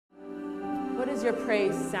What does your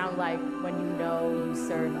praise sound like when you know you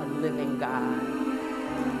serve a living God?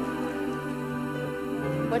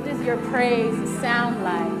 What does your praise sound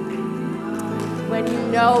like when you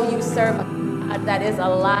know you serve a God that is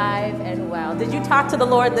alive and well? Did you talk to the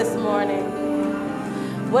Lord this morning?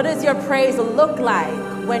 What does your praise look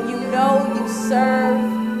like when you know you serve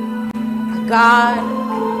a God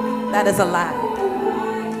that is alive?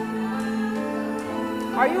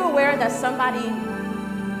 Are you aware that somebody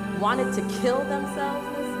wanted to kill themselves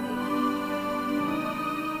this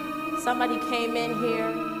week? Somebody came in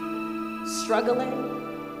here struggling,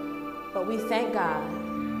 but we thank God.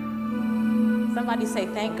 Somebody say,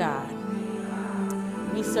 thank God.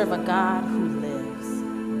 We serve a God who lives.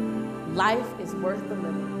 Life is worth the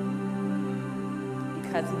living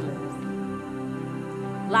because he lives.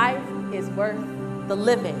 Life is worth the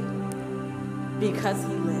living because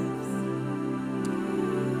he lives.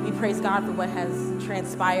 We praise God for what has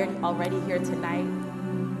transpired already here tonight.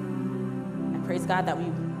 I praise God that we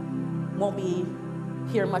won't be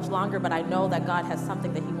here much longer, but I know that God has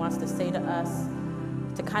something that he wants to say to us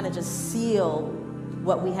to kind of just seal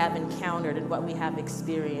what we have encountered and what we have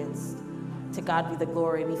experienced. To God be the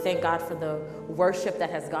glory. We thank God for the worship that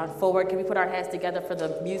has gone forward. Can we put our hands together for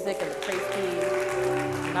the music and the praise team?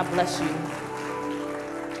 God bless you.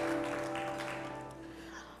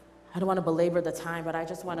 I don't want to belabor the time, but I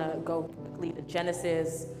just want to go quickly to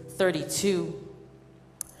Genesis 32.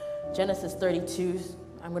 Genesis 32,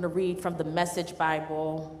 I'm going to read from the Message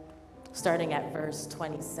Bible, starting at verse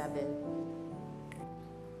 27.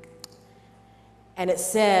 And it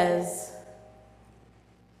says,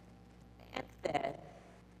 "Man said,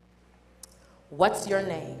 'What's your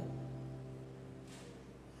name?'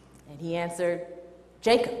 And he answered,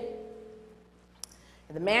 'Jacob.'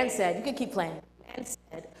 And the man said," you can keep playing. The man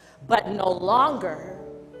said, "But no longer,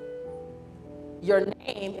 your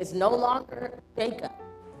name is no longer Jacob.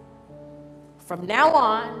 From now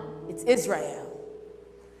on, it's Israel.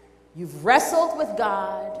 You've wrestled with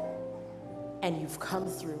God and you've come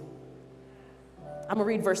through." I'm going to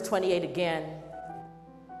read verse 28 again.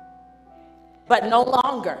 "But no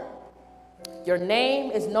longer, your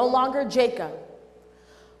name is no longer Jacob.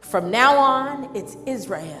 From now on, it's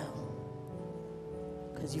Israel.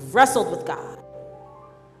 Because you've wrestled with God.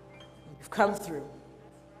 You've come through."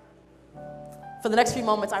 For the next few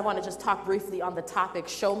moments, I want to just talk briefly on the topic,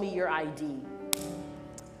 show me your ID.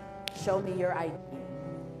 Show me your ID.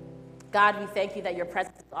 God, we thank you that your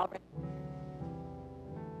presence is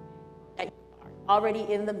already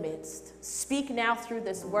in the midst. Speak now through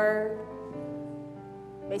this word.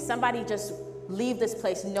 May somebody just leave this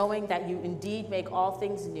place knowing that you indeed make all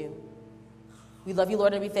things new. We love you,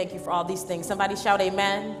 Lord, and we thank you for all these things. Somebody shout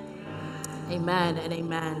amen. Amen and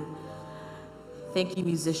amen. Thank you,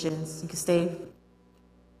 musicians. You can stay.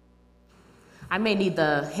 I may need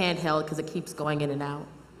the handheld because it keeps going in and out.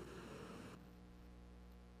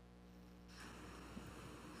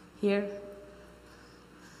 Here?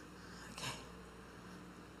 Okay.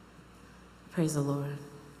 Praise the Lord.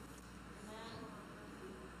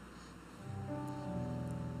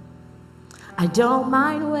 I don't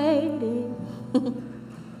mind waiting.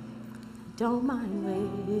 Don't mind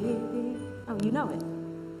waiting. Oh, you know it.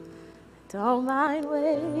 Don't mind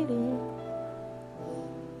waiting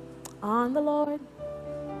on the Lord.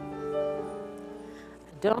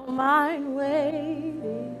 I don't mind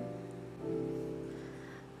waiting.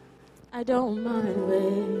 I don't mind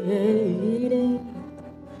waiting.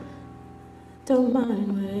 Don't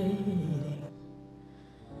mind waiting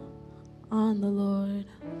on the Lord.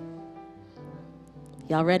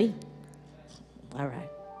 Y'all ready? All right.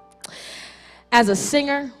 As a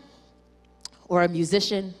singer or a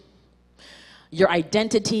musician, your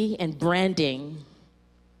identity and branding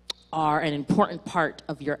are an important part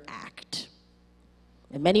of your act.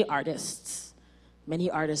 And many artists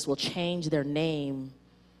will change their name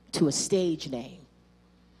to a stage name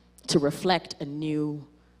to reflect a new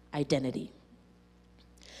identity.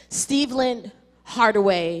 Stephen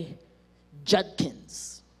Hardaway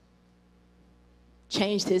Judkins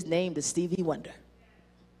changed his name to Stevie Wonder.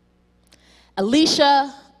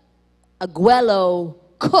 Alicia Aguelo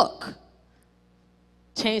Cook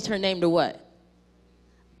changed her name to what?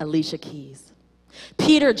 Alicia Keys.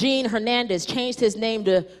 Peter Gene Hernandez changed his name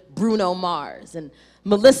to Bruno Mars. And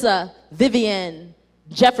Melissa Vivian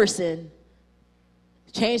Jefferson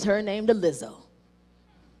changed her name to Lizzo.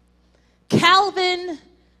 Calvin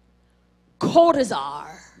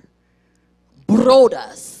Cortazar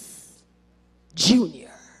Brodas Jr.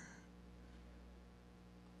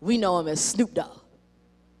 We know him as Snoop Dogg.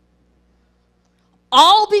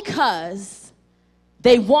 All because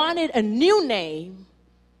they wanted a new name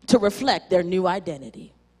to reflect their new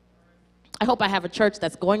identity. I hope I have a church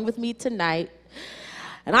that's going with me tonight.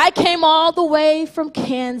 And I came all the way from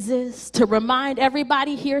Kansas to remind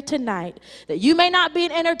everybody here tonight that you may not be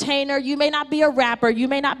an entertainer, you may not be a rapper, you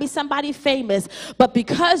may not be somebody famous, but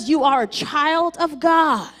because you are a child of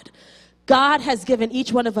God, God has given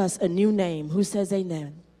each one of us a new name. Who says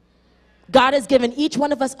amen? God has given each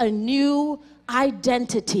one of us a new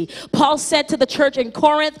identity. Paul said to the church in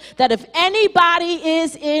Corinth that if anybody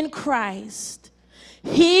is in Christ,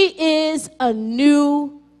 he is a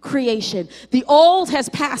new creation. The old has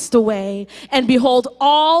passed away, and behold,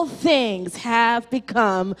 all things have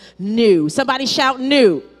become new. Somebody shout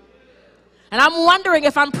new. And I'm wondering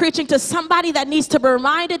if I'm preaching to somebody that needs to be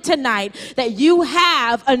reminded tonight that you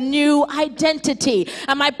have a new identity.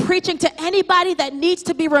 Am I preaching to anybody that needs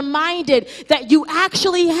to be reminded that you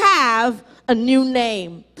actually have a new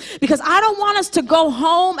name? Because I don't want us to go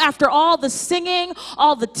home after all the singing,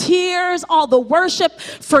 all the tears, all the worship,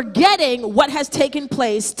 forgetting what has taken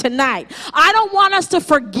place tonight. I don't want us to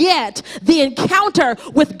forget the encounter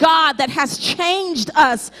with God that has changed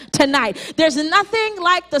us tonight. There's nothing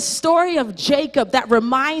like the story of Jacob that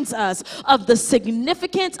reminds us of the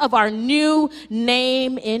significance of our new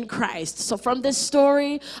name in Christ. So from this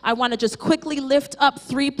story, I want to just quickly lift up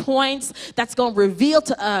 3 points that's going to reveal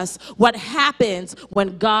to us what happens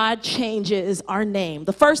when God changes our name.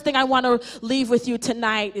 The first thing I want to leave with you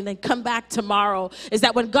tonight and then come back tomorrow is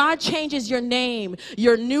that when God changes your name,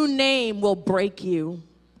 your new name will break you.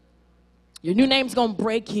 Your new name's going to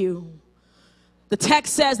break you. The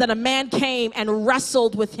text says that a man came and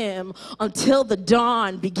wrestled with him until the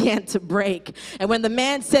dawn began to break. And when the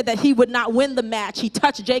man said that he would not win the match, he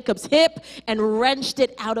touched Jacob's hip and wrenched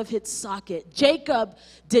it out of its socket. Jacob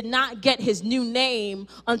did not get his new name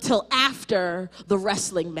until after the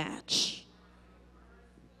wrestling match.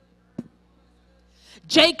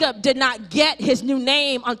 Jacob did not get his new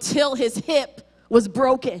name until his hip was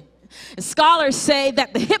broken. And scholars say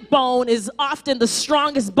that the hip bone is often the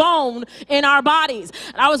strongest bone in our bodies.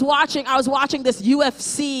 And I was watching this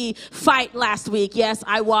UFC fight last week. Yes,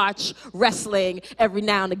 I watch wrestling every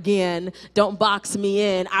now and again. Don't box me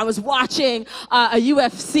in. I was watching a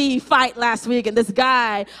UFC fight last week, and this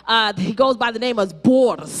guy, he goes by the name of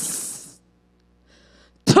Boris,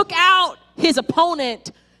 took out his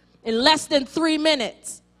opponent in less than 3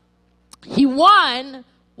 minutes. He won,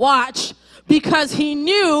 watch, because he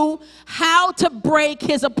knew how to break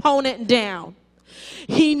his opponent down.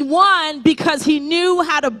 He won because he knew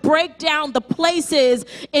how to break down the places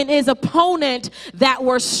in his opponent that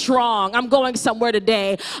were strong. I'm going somewhere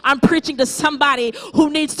today. I'm preaching to somebody who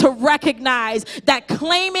needs to recognize that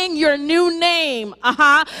claiming your new name,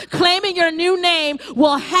 claiming your new name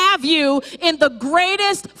will have you in the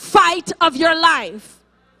greatest fight of your life.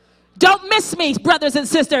 Don't miss me, brothers and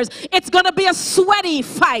sisters. It's going to be a sweaty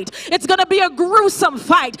fight. It's going to be a gruesome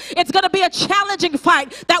fight. It's going to be a challenging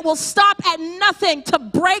fight that will stop at nothing to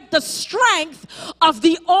break the strength of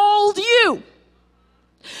the old you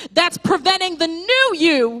that's preventing the new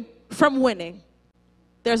you from winning.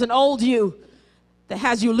 There's an old you that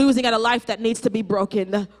has you losing at a life that needs to be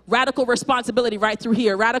broken. The radical responsibility right through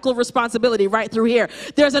here. Radical responsibility right through here.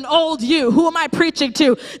 There's an old you. Who am I preaching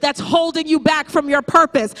to? That's holding you back from your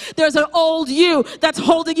purpose. There's an old you that's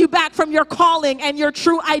holding you back from your calling and your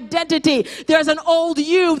true identity. There's an old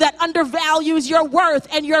you that undervalues your worth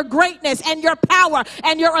and your greatness and your power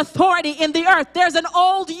and your authority in the earth. There's an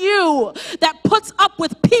old you that puts up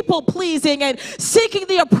with people pleasing and seeking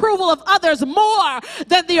the approval of others more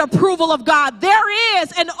than the approval of God. There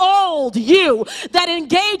is an old you that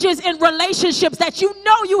engages in relationships that you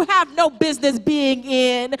know you have no business being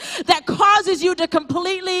in, that causes you to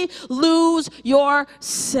completely lose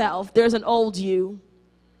yourself. There's an old you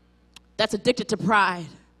that's addicted to pride,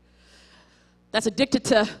 that's addicted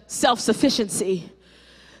to self-sufficiency,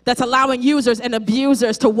 that's allowing users and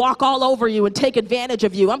abusers to walk all over you and take advantage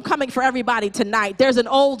of you. I'm coming for everybody tonight. There's an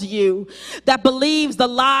old you that believes the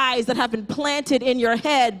lies that have been planted in your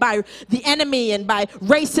head by the enemy and by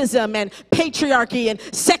racism and patriarchy and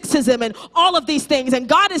sexism and all of these things. And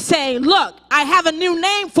God is saying, look, I have a new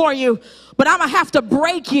name for you, but I'm going to have to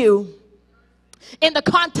break you in the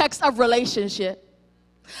context of relationship.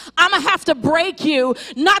 I'm going to have to break you,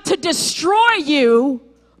 not to destroy you,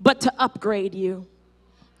 but to upgrade you.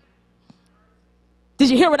 Did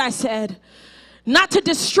you hear what I said? Not to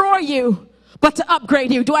destroy you, but to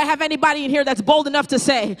upgrade you. Do I have anybody in here that's bold enough to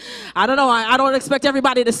say, I don't know, I don't expect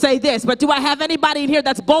everybody to say this, but do I have anybody in here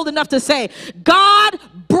that's bold enough to say, God,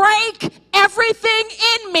 break everything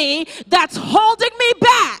in me that's holding me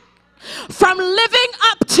back from living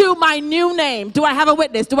up to my new name. Do I have a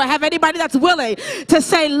witness? Do I have anybody that's willing to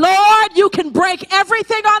say, Lord, you can break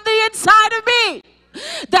everything on the inside of me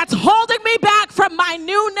that's holding me back from my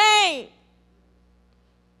new name?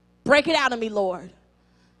 Break it out of me, Lord.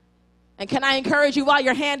 And can I encourage you, while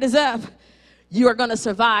your hand is up, you are going to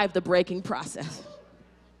survive the breaking process.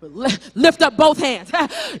 Lift up both hands.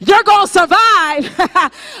 You're going to survive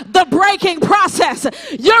the breaking process.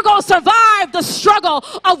 You're going to survive the struggle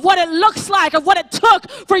of what it looks like, of what it took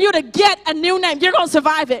for you to get a new name. You're going to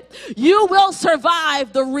survive it. You will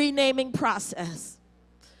survive the renaming process.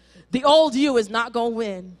 The old you is not going to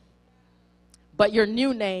win, but your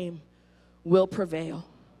new name will prevail.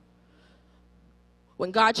 When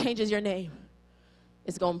God changes your name,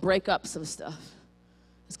 it's going to break up some stuff.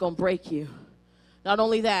 It's going to break you. Not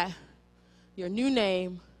only that, your new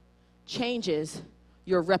name changes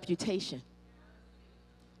your reputation.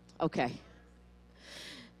 Okay.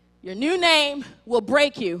 Your new name will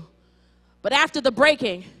break you, but after the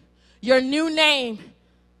breaking, your new name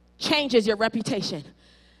changes your reputation.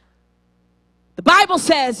 The Bible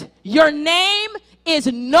says your name is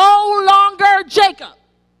no longer Jacob.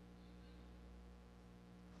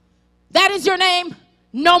 That is your name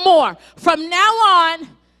no more. From now on,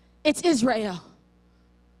 it's Israel.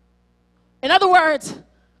 In other words,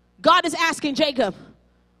 God is asking Jacob,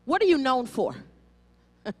 what are you known for?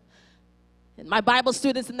 And my Bible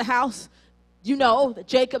students in the house, you know that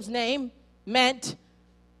Jacob's name meant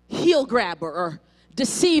heel grabber or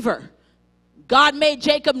deceiver. God made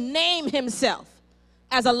Jacob name himself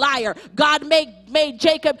as a liar. God made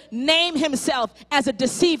Jacob name himself as a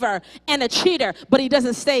deceiver and a cheater, but he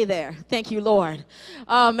doesn't stay there. Thank you, Lord.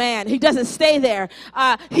 Oh, man, he doesn't stay there.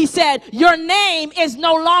 He said, your name is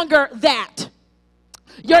no longer that.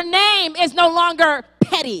 Your name is no longer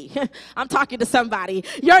petty. I'm talking to somebody.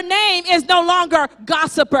 Your name is no longer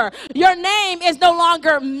gossiper. Your name is no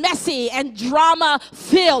longer messy and drama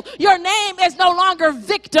filled. Your name is no longer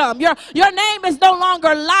victim. Your name is no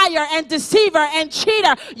longer liar and deceiver and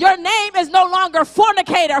cheater. Your name is no longer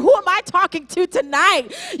fornicator. Who am I talking to tonight?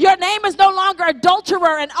 Your name is no longer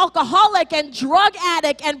adulterer and alcoholic and drug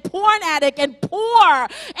addict and porn addict and poor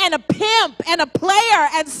and a pimp and a player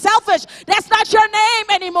and selfish. That's not your name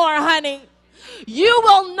anymore, honey. You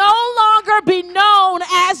will no longer be known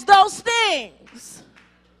as those things.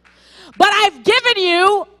 But I've given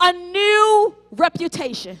you a new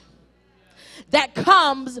reputation that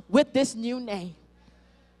comes with this new name.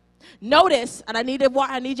 Notice, and I need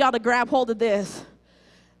y'all to grab hold of this,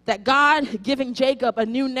 that God giving Jacob a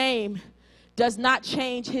new name does not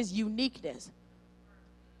change his uniqueness.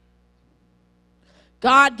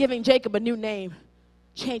 God giving Jacob a new name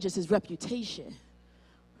changes his reputation.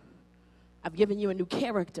 I've given you a new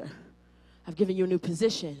character. I've given you a new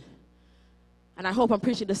position. And I hope I'm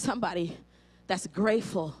preaching to somebody that's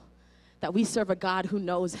grateful that we serve a God who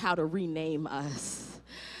knows how to rename us.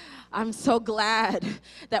 I'm so glad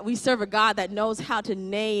that we serve a God that knows how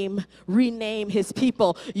to rename his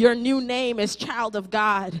people. Your new name is child of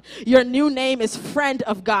God. Your new name is friend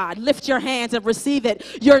of God. Lift your hands and receive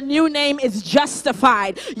it. Your new name is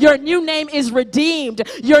justified. Your new name is redeemed.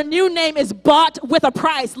 Your new name is bought with a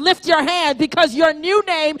price. Lift your hand, because your new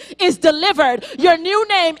name is delivered. Your new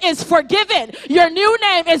name is forgiven. Your new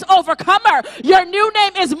name is overcomer. Your new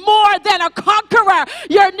name is more than a conqueror.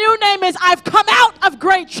 Your new name is I've come out of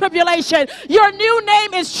great tribulation. Your new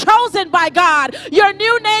name is chosen by God. Your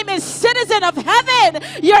new name is citizen of heaven.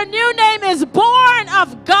 Your new name is born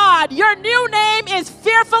of God. Your new name is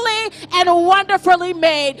fearfully and wonderfully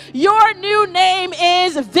made. Your new name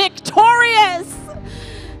is victorious.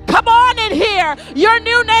 Come on in here. Your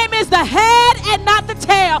new name is the head and not the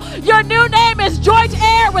tail. Your new name is joint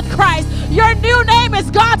heir with Christ. Your new name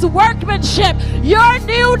is God's workmanship. Your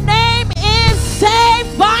new name is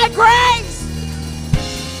saved by grace.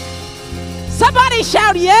 Somebody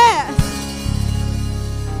shout yes.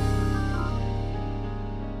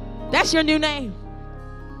 That's your new name.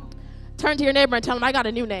 Turn to your neighbor and tell him, I got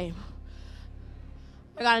a new name.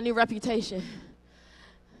 I got a new reputation.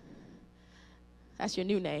 That's your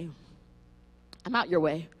new name. I'm out your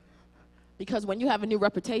way. Because when you have a new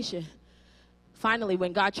reputation, finally,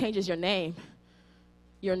 when God changes your name,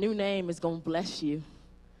 your new name is going to bless you.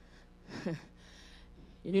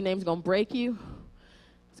 Your new name is going to break you.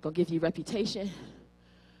 It's going to give you reputation.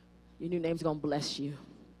 Your new name's going to bless you.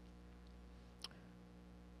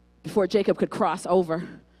 Before Jacob could cross over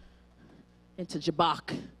into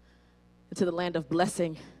Jabbok, into the land of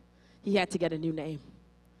blessing, he had to get a new name.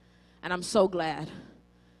 And I'm so glad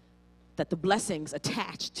that the blessings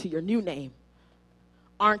attached to your new name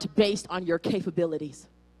aren't based on your capabilities.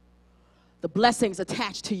 The blessings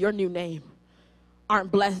attached to your new name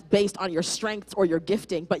aren't based on your strengths or your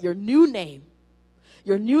gifting, but your new name.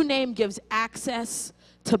 Your new name gives access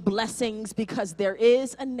to blessings because there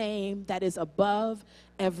is a name that is above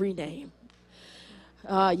every name.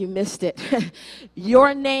 You missed it.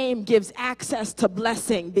 Your name gives access to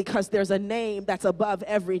blessing because there's a name that's above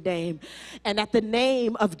every name. And at the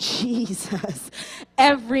name of Jesus,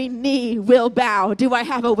 every knee will bow. Do I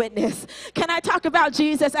have a witness? Can I talk about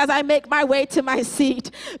Jesus as I make my way to my seat?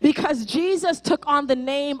 Because Jesus took on the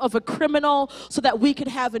name of a criminal so that we could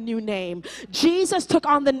have a new name. Jesus took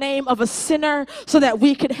on the name of a sinner so that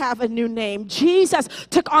we could have a new name. Jesus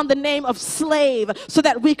took on the name of slave so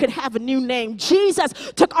that we could have a new name. Jesus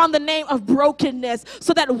took on the name of brokenness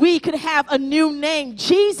so that we could have a new name.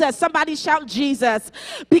 Jesus, somebody shout Jesus,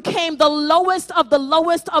 became the lowest of the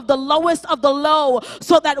lowest of the lowest of the low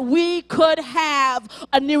so that we could have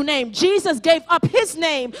a new name. Jesus gave up his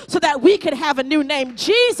name so that we could have a new name.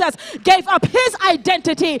 Jesus gave up his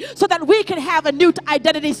identity so that we could have a new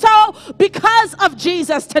identity. So because of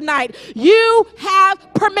Jesus tonight, you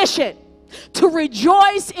have permission to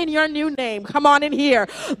rejoice in your new name. Come on in here.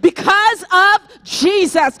 Because of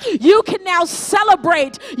Jesus, you can now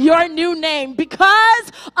celebrate your new name. Because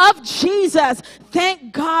of Jesus,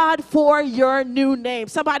 thank God for your new name.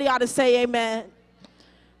 Somebody ought to say amen.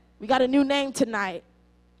 We got a new name tonight.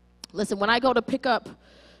 Listen, when you go to pick up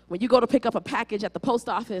a package at the post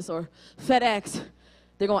office or FedEx,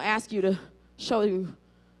 they're going to ask you to show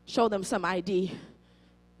them some ID.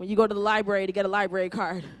 When you go to the library to get a library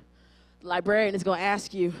card, the librarian is going to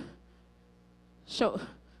ask you, show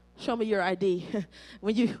me your ID.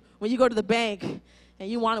 When you go to the bank and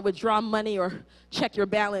you want to withdraw money or check your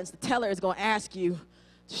balance, the teller is going to ask you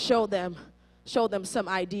to show them some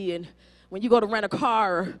ID. And when you go to rent a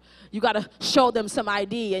car, you got to show them some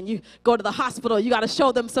ID. And you go to the hospital, you got to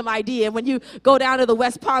show them some ID. And when you go down to the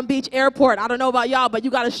West Palm Beach airport, I don't know about y'all, but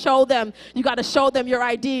you got to show them your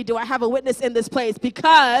ID. Do I have a witness in this place?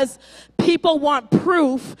 Because people want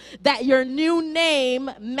proof that your new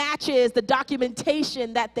name matches the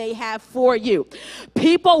documentation that they have for you.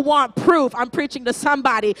 People want proof, I'm preaching to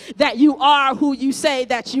somebody, that you are who you say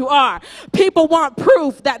that you are. People want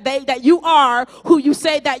proof that you are who you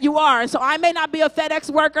say that you are. And so I may not be a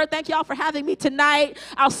FedEx worker. Thank y'all for having me tonight.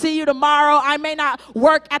 I'll see you tomorrow. I may not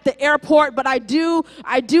work at the airport, but I do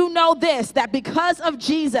know this, that because of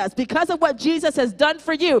Jesus, because of what Jesus has done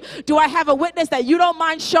for you, do I have a witness that you don't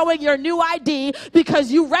mind showing your new ID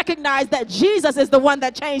because you recognize that Jesus is the one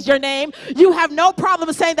that changed your name? You have no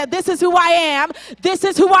problem saying that this is who I am. This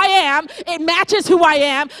is who I am. It matches who I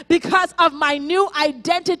am because of my new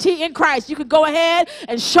identity in Christ. You could go ahead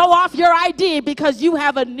and show off your ID because you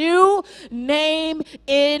have a new name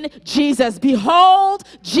in Jesus. Behold,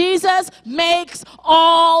 Jesus makes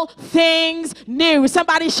all things new.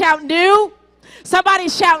 Somebody shout new. Somebody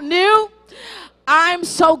shout new. I'm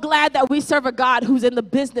so glad that we serve a God who's in the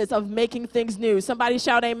business of making things new. Somebody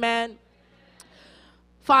shout amen.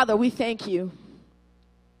 Father, we thank you.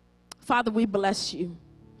 Father, we bless you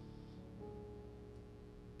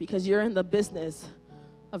because you're in the business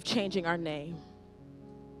of changing our name.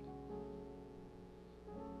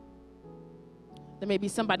 There may be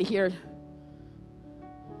somebody here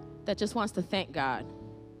that just wants to thank God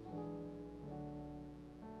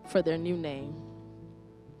for their new name.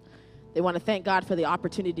 They want to thank God for the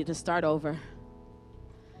opportunity to start over.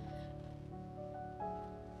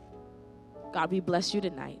 God, we bless you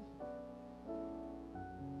tonight.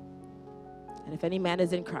 And if any man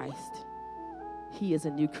is in Christ, he is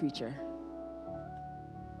a new creature.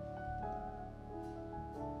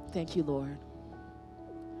 Thank you, Lord.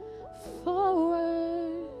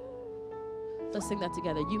 Forward. Let's sing that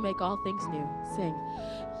together. You make all things new. Sing.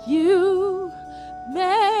 You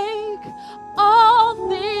make all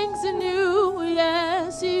things new.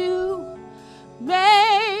 Yes, you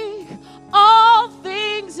make all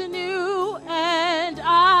things new, and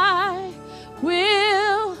I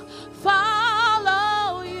will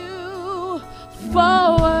follow you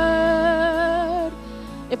forward.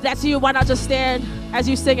 If that's you, why not just stand as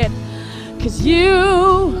you sing it? 'Cause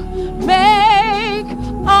you make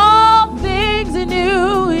all things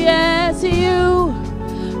new. Yes, you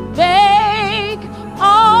make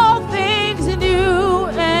all things new,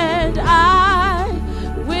 and I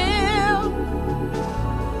will,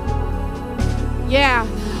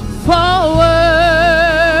 forward.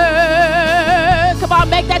 Come on,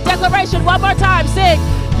 make that declaration one more time. Sing.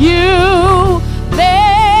 You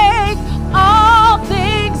make all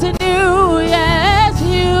things new. Yes,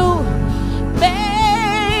 you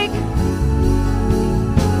make,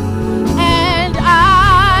 and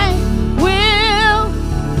I will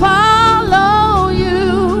follow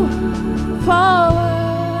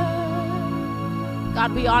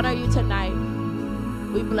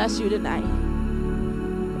bless you tonight.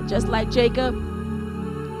 Just like Jacob,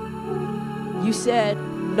 you said,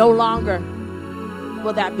 no longer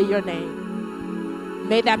will that be your name.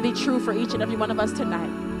 May that be true for each and every one of us tonight,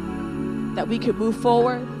 that we could move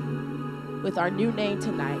forward with our new name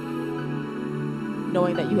tonight,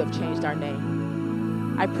 knowing that you have changed our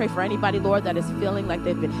name. I pray for anybody, Lord, that is feeling like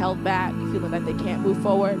they've been held back, feeling like they can't move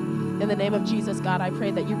forward. In the name of Jesus, God, I pray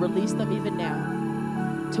that you release them even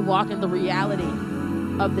now to walk in the reality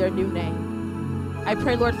of their new name. I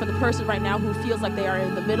pray, Lord, for the person right now who feels like they are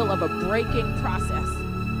in the middle of a breaking process.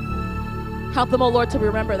 Help them, oh Lord, to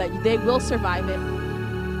remember that they will survive it.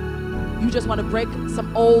 You just want to break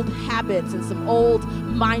some old habits and some old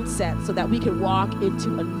mindsets so that we can walk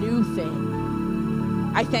into a new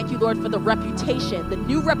thing. I thank you, Lord, for the reputation, the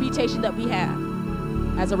new reputation that we have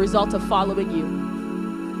as a result of following you.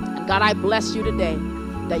 And God, I bless you today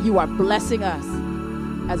that you are blessing us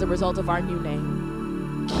as a result of our new name.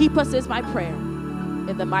 Keep us is my prayer.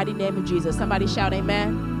 In the mighty name of Jesus. Somebody shout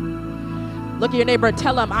amen. Look at your neighbor and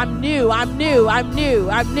tell them, I'm new, I'm new, I'm new,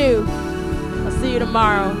 I'm new. I'll see you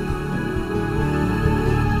tomorrow.